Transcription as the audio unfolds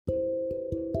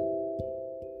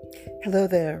Hello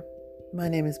there. My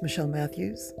name is Michelle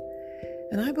Matthews,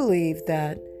 and I believe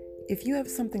that if you have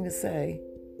something to say,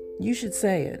 you should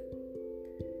say it.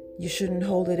 You shouldn't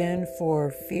hold it in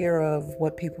for fear of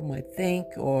what people might think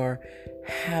or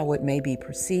how it may be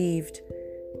perceived.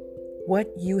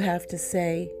 What you have to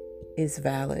say is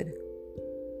valid.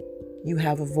 You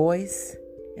have a voice,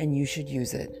 and you should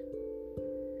use it.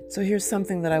 So here's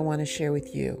something that I want to share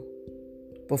with you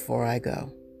before I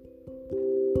go.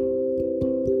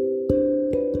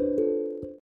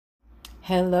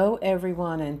 Hello,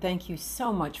 everyone, and thank you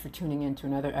so much for tuning in to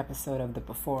another episode of the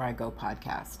Before I Go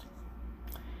podcast.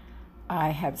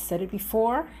 I have said it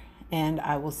before, and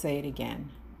I will say it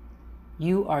again.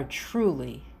 You are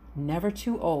truly never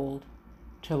too old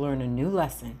to learn a new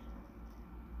lesson.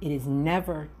 It is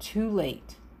never too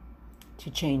late to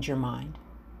change your mind.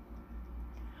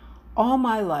 All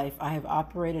my life, I have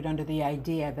operated under the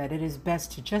idea that it is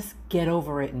best to just get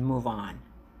over it and move on.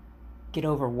 Get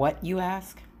over what, you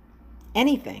ask?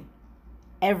 Anything,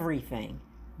 everything,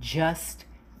 just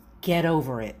get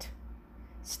over it.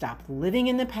 Stop living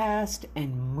in the past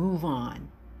and move on.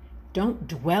 Don't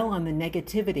dwell on the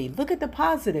negativity. Look at the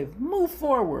positive, move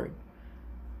forward.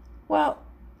 Well,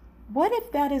 what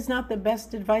if that is not the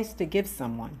best advice to give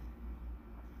someone?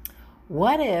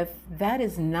 What if that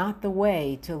is not the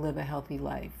way to live a healthy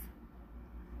life?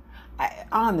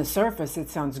 On the surface, it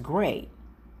sounds great,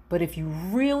 but if you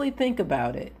really think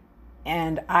about it,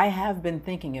 and I have been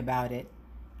thinking about it,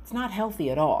 it's not healthy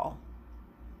at all.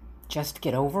 Just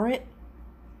get over it.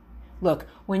 Look,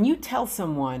 when you tell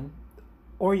someone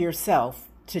or yourself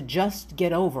to just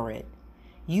get over it,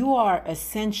 you are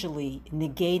essentially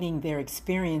negating their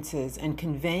experiences and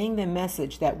conveying the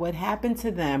message that what happened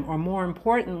to them, or more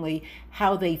importantly,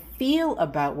 how they feel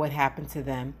about what happened to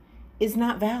them, is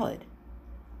not valid.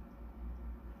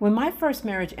 When my first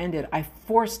marriage ended, I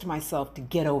forced myself to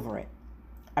get over it.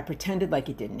 I pretended like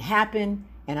it didn't happen,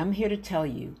 and I'm here to tell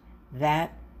you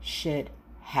that shit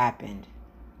happened.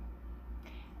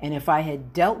 And if I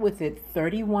had dealt with it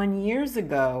 31 years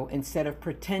ago instead of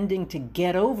pretending to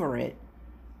get over it,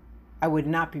 I would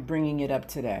not be bringing it up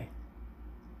today.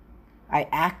 I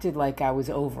acted like I was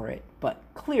over it, but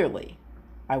clearly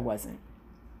I wasn't.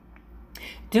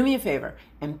 Do me a favor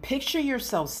and picture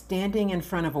yourself standing in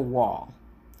front of a wall.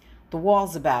 The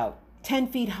wall's about 10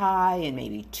 feet high and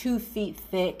maybe 2 feet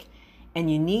thick,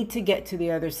 and you need to get to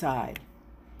the other side.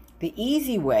 The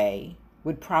easy way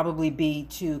would probably be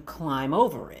to climb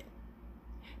over it.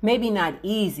 Maybe not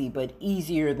easy, but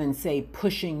easier than, say,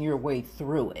 pushing your way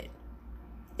through it.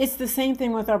 It's the same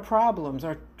thing with our problems,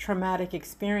 our traumatic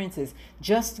experiences.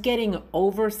 Just getting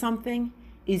over something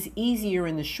is easier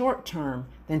in the short term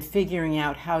than figuring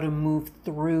out how to move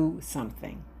through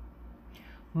something.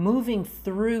 Moving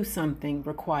through something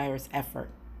requires effort.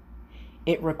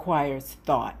 It requires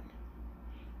thought.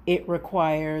 It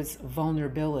requires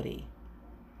vulnerability.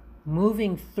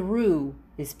 Moving through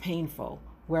is painful,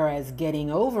 whereas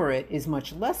getting over it is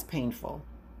much less painful.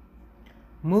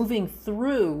 Moving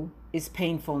through is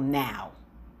painful now.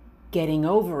 Getting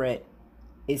over it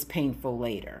is painful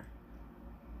later.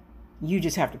 You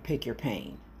just have to pick your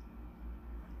pain.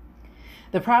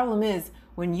 The problem is,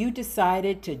 when you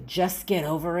decided to just get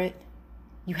over it,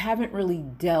 you haven't really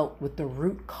dealt with the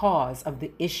root cause of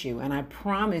the issue. And I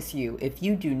promise you, if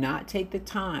you do not take the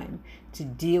time to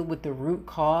deal with the root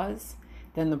cause,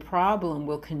 then the problem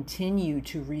will continue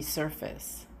to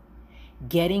resurface.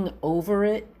 Getting over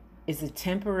it is a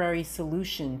temporary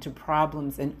solution to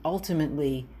problems and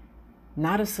ultimately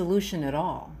not a solution at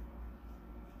all.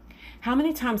 How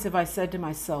many times have I said to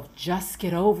myself, just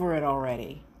get over it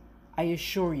already? I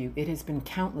assure you, it has been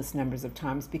countless numbers of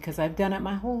times because I've done it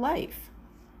my whole life.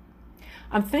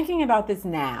 I'm thinking about this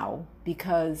now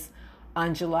because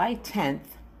on July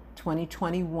 10th,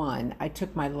 2021, I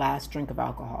took my last drink of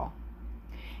alcohol.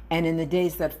 And in the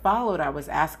days that followed, I was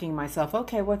asking myself,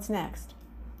 okay, what's next?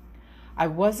 I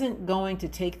wasn't going to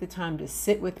take the time to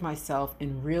sit with myself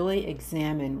and really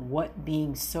examine what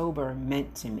being sober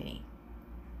meant to me.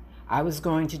 I was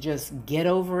going to just get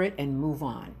over it and move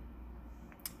on.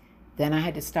 Then I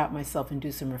had to stop myself and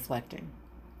do some reflecting.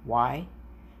 Why?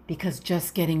 Because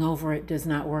just getting over it does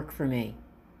not work for me.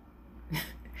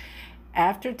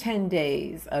 After 10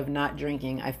 days of not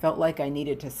drinking, I felt like I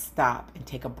needed to stop and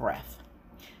take a breath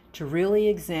to really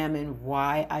examine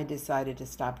why I decided to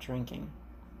stop drinking.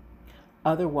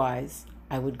 Otherwise,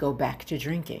 I would go back to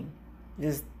drinking.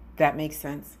 Does that make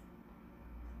sense?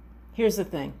 Here's the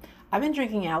thing. I've been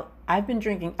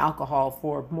drinking alcohol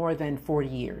for more than 40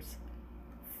 years.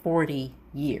 40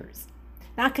 years.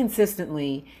 Not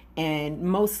consistently, and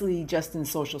mostly just in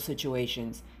social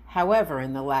situations. However,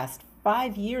 in the last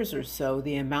 5 years or so,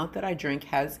 the amount that I drink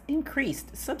has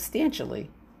increased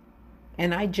substantially.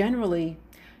 And I generally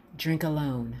drink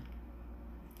alone.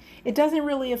 It doesn't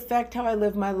really affect how I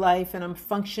live my life and I'm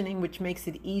functioning, which makes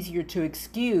it easier to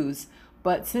excuse.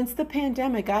 But since the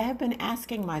pandemic, I have been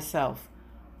asking myself,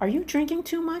 are you drinking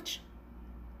too much?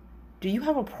 Do you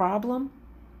have a problem?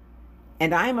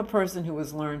 And I am a person who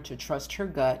has learned to trust her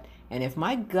gut. And if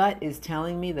my gut is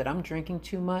telling me that I'm drinking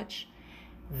too much,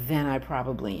 then I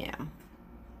probably am.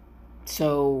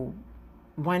 So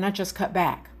why not just cut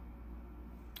back?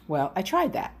 Well, I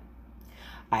tried that.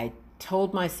 I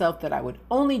told myself that I would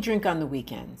only drink on the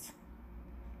weekends.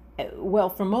 Well,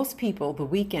 for most people, the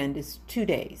weekend is 2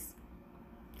 days.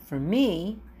 For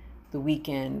me, the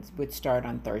weekend would start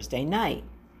on Thursday night.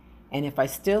 And if I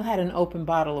still had an open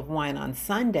bottle of wine on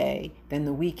Sunday, then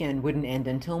the weekend wouldn't end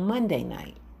until Monday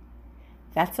night.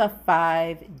 That's a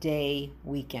 5-day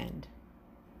weekend.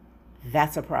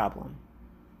 That's a problem.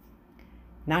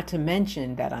 Not to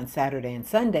mention that on Saturday and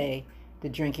Sunday, the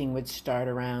drinking would start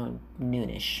around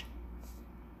noonish.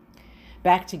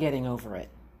 Back to getting over it.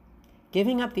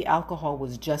 Giving up the alcohol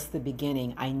was just the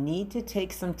beginning. I need to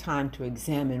take some time to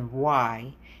examine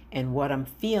why and what I'm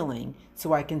feeling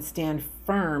so I can stand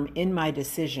firm in my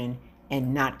decision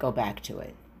and not go back to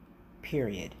it.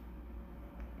 Period.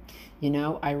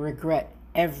 I regret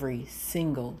every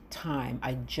single time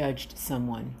I judged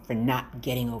someone for not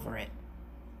getting over it.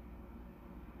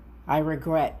 I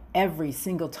regret every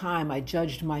single time I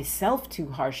judged myself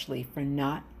too harshly for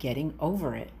not getting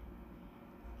over it.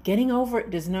 Getting over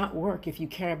it does not work if you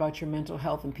care about your mental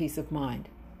health and peace of mind.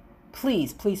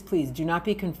 Please, please, please do not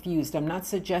be confused. I'm not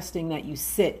suggesting that you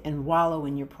sit and wallow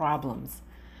in your problems.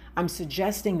 I'm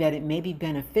suggesting that it may be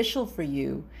beneficial for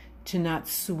you to not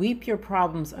sweep your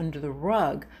problems under the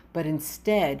rug, but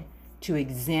instead to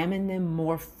examine them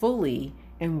more fully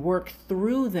and work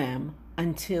through them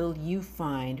until you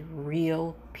find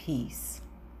real peace.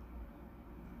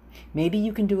 Maybe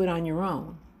you can do it on your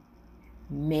own.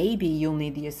 Maybe you'll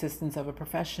need the assistance of a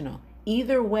professional.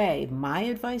 Either way, my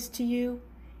advice to you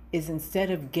is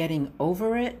instead of getting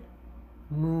over it,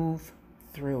 move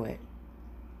through it.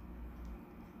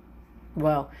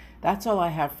 Well, that's all I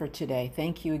have for today.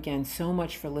 Thank you again so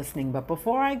much for listening. But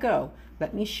before I go,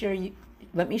 let me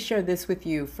share this with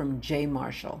you from Jay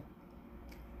Marshall.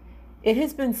 It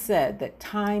has been said that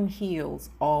time heals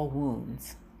all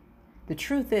wounds. The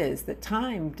truth is that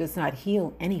time does not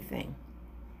heal anything.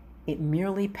 It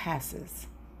merely passes.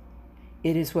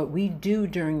 It is what we do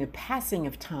during the passing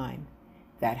of time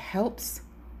that helps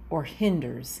or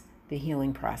hinders the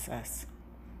healing process.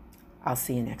 I'll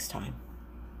see you next time.